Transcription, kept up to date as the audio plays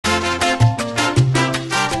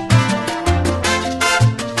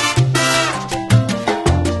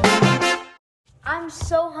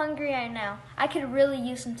right now. I could really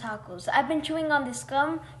use some tacos. I've been chewing on this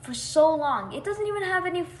gum for so long. It doesn't even have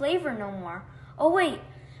any flavor no more. Oh wait,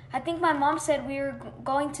 I think my mom said we were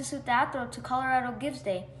going to Teatro to Colorado Gives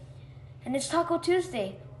Day. And it's Taco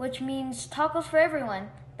Tuesday, which means tacos for everyone.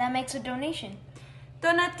 That makes a donation.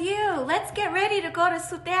 Donatiu, let's get ready to go to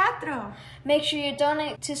su teatro. Make sure you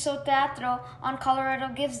donate to Teatro on Colorado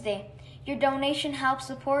Gives Day. Your donation helps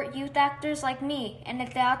support youth actors like me and El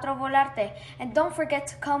Teatro Volarte. And don't forget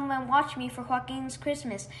to come and watch me for Joaquin's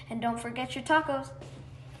Christmas. And don't forget your tacos.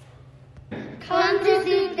 Come to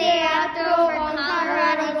su teatro on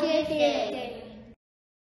Colorado Gives Day.